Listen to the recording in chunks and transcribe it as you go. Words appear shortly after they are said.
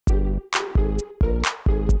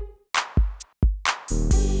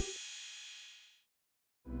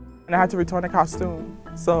And I had to return the costume,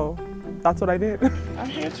 so that's what I did. I'm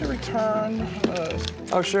here to return.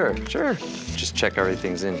 Oh, sure. Just check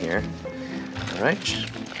everything's in here. All right.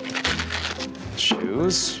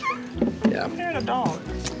 Shoes. Yeah. I'm hearing a dog.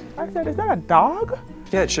 I said, is that a dog?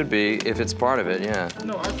 Yeah, it should be, if it's part of it, yeah.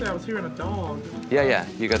 No, I said I was hearing a dog. Yeah.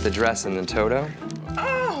 You got the dress and the Toto.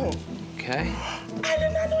 Oh! Okay. I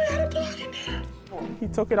did not know he had a dog in there. He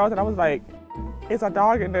took it out and I was like, it's a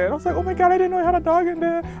dog in there. And I was like, oh my God, I didn't know he had a dog in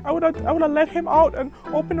there. I would have let him out and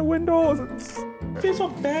open the windows. I feel so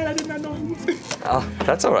bad, I did not know he was. Oh,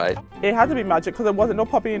 that's all right. It had to be magic because there wasn't no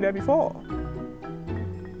puppy in there before.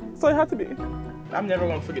 So it had to be. I'm never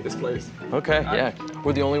gonna forget this place. Okay, yeah.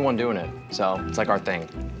 We're the only one doing it, so it's like our thing.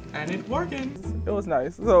 And it's working. It was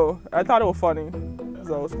nice. So I thought it was funny.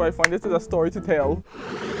 So it's quite fun. This is a story to tell.